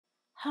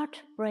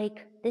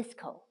Heartbreak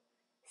disco.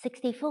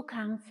 64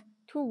 counts,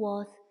 2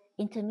 walls,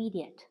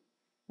 intermediate.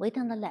 Weight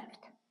on the left.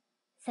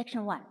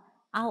 Section 1.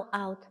 Out,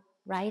 out,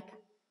 right,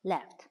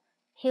 left.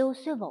 Heel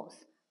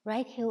swivels.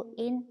 Right heel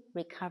in,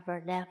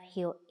 recover, left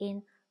heel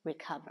in,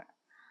 recover.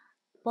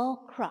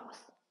 Ball cross.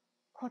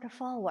 Quarter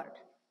forward,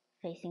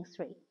 facing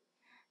 3.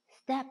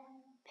 Step,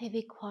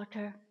 pivot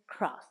quarter,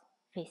 cross,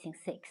 facing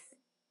 6.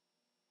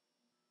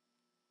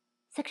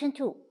 Section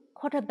 2.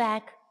 Quarter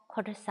back,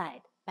 quarter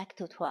side, back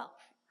to 12.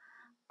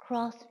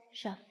 Cross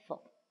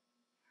shuffle.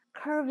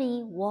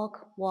 Curvy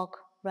walk, walk,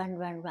 run,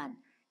 run, run.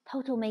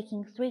 Total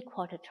making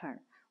 3/4 turn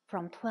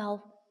from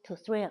 12 to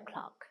 3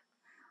 o'clock.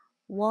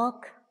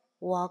 Walk,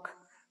 walk,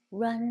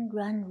 run,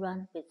 run,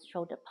 run with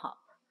shoulder pop.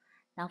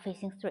 Now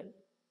facing 3.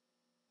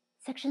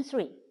 Section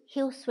 3.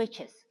 Heel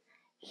switches.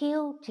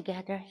 Heel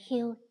together,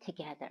 heel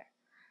together.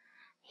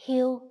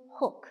 Heel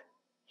hook,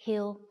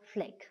 heel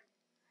flick.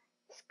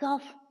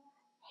 Scuff,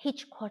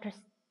 hitch quarter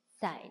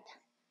side.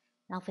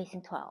 Now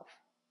facing 12.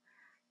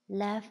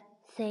 Left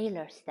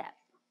sailor step.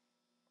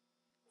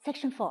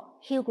 Section 4.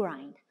 Heel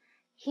grind.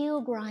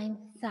 Heel grind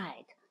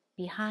side,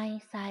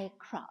 behind side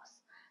cross.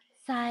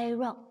 Side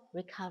rock,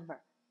 recover,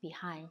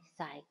 behind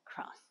side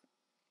cross.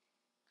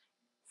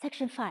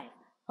 Section 5.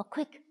 A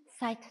quick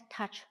side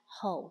touch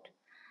hold.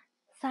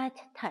 Side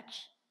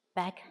touch,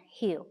 back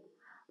heel.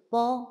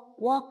 Ball,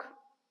 walk,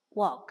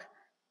 walk,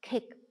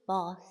 kick,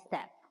 ball,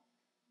 step.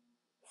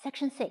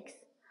 Section 6.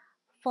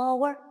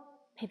 Forward,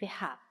 pivot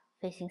half,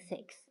 facing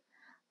 6.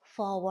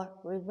 Forward,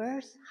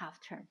 reverse, half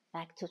turn,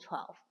 back to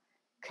 12.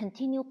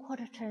 Continue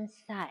quarter turn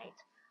side,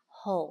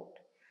 hold.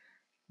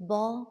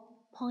 Ball,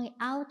 point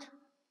out,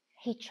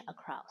 hitch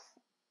across.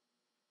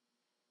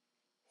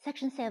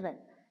 Section 7.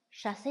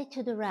 Chassé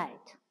to the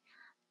right.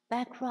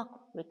 Back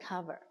rock,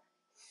 recover.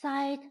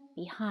 Side,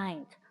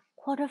 behind,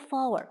 quarter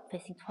forward,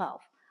 facing 12.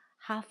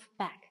 Half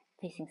back,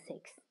 facing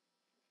 6.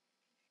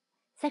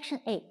 Section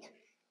 8.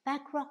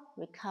 Back rock,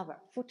 recover,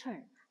 full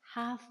turn,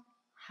 half,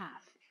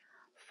 half.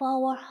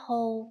 Forward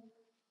hold,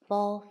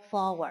 ball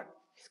forward,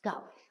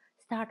 scuff.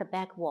 Start the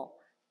back wall,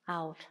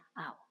 out,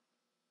 out.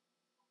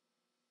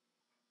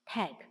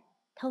 Tag,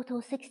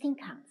 total 16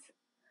 counts.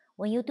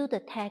 When you do the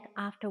tag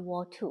after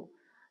wall 2,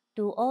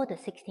 do all the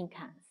 16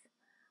 counts.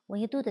 When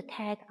you do the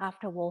tag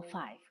after wall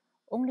 5,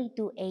 only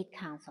do 8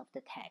 counts of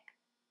the tag.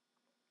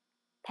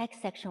 Tag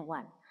section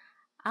 1.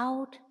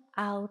 Out,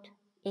 out,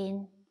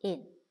 in,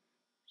 in.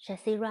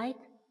 Chassé right,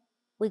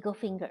 wiggle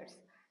fingers.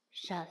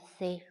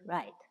 Chassé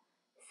right.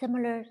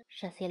 Similar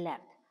chassé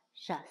left,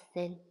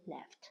 chassé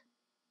left.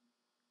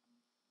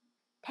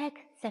 Tag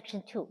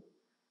section 2.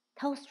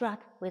 Toe strut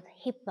with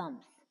hip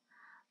bumps.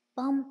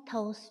 Bump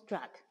toe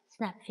strut,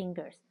 snap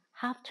fingers.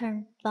 Half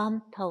turn,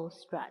 bump toe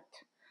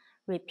strut.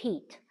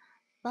 Repeat.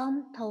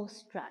 Bump toe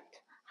strut,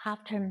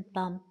 half turn,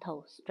 bump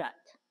toe strut.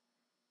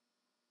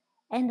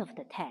 End of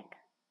the tag.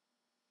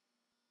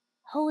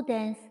 Whole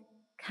dance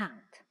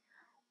count.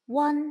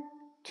 1,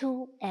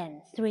 2,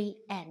 and 3,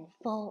 and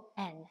 4,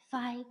 and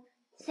 5,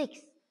 6,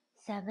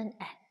 7,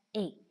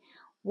 and 8.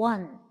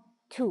 1,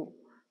 2,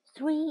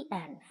 3,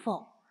 and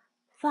 4,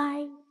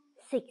 5,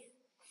 6,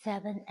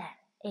 7, and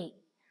 8.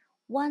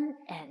 1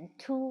 and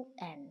 2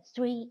 and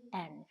 3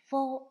 and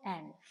 4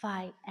 and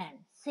 5 and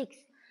 6,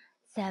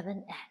 7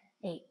 and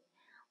 8.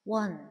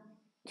 1,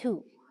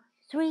 2,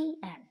 3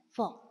 and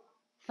 4,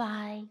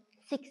 5,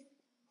 6,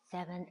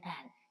 7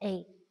 and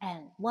 8.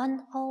 And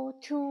 1 whole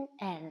 2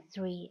 and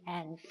 3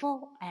 and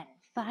 4 and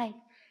 5,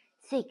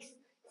 6,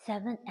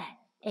 7 and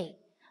 8.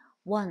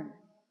 1,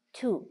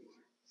 2,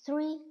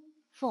 3,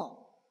 4,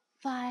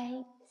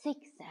 5, 6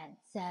 and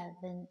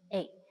 7,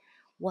 8.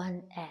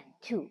 1 and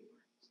 2,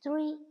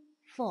 3,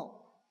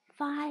 4,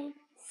 5,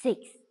 6,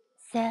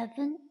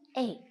 7,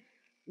 8.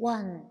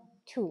 1,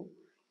 2,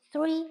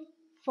 3,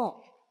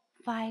 4,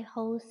 5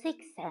 whole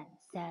 6 and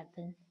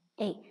 7,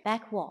 8.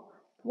 Back wall.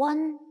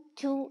 1,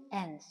 2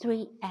 and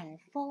 3 and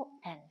 4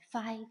 and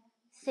 5,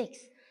 6,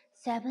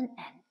 7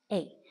 and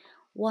 8.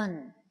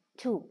 1,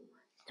 2,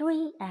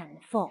 3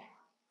 and 4,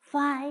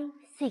 5,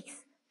 6,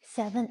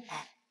 7 and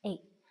 8.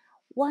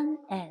 1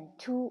 and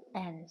 2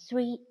 and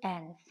 3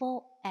 and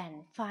 4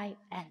 and 5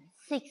 and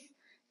 6,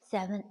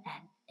 7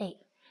 and 8.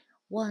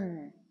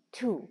 1,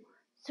 2,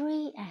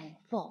 3 and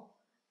 4,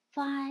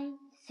 5,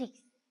 6,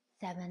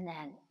 7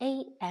 and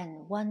 8.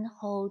 And 1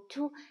 whole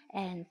 2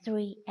 and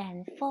 3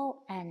 and 4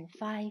 and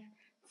 5,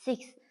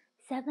 6,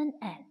 7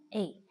 and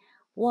 8.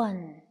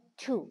 1,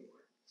 2,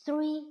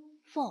 3,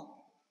 4,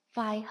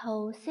 5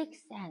 whole 6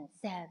 and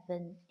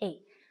 7,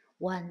 8.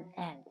 1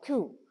 and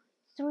 2,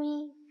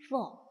 3,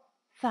 4,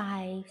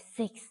 5,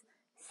 6,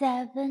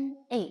 7,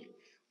 8.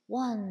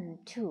 1,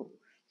 2,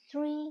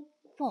 3,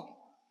 4,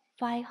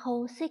 5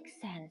 whole 6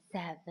 and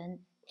 7,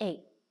 8.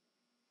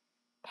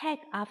 Tag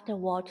after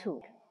wall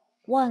 2.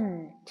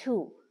 1,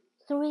 2,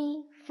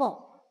 3,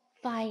 4,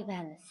 5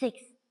 and 6,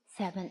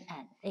 7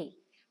 and 8.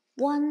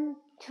 1,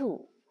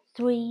 2,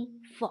 3,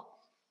 4,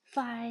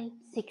 5,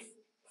 6,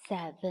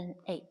 7,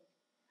 8.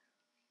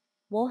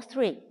 Wall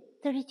 3.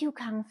 32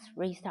 counts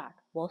restart.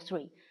 Wall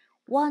 3.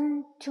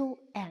 1, 2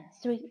 and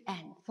 3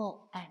 and 4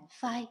 and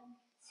 5,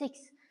 6,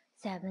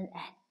 7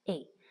 and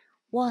 8.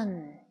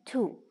 1,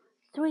 2,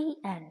 3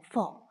 and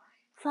 4,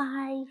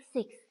 5,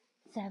 6,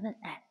 7 and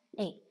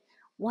 8.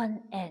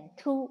 1 and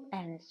 2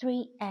 and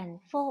 3 and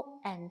 4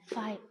 and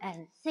 5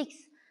 and 6,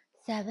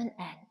 7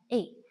 and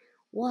 8.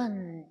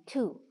 1,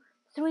 2,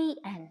 3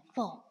 and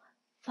 4,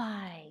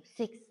 5,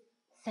 6,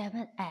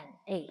 7 and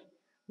 8.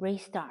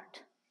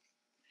 Restart.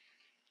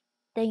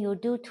 Then you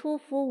do 2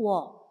 full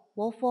wall,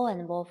 wall 4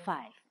 and wall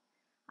 5.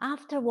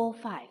 After wall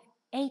 5,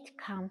 8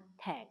 count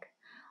tag.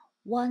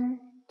 1,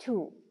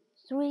 2,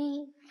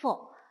 3,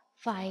 4,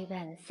 5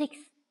 and 6,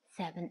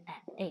 7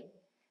 and 8.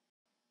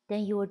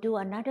 Then you will do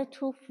another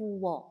 2 full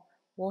wall,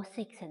 wall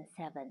 6 and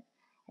 7,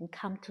 and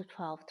come to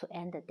 12 to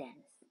end the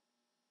dance.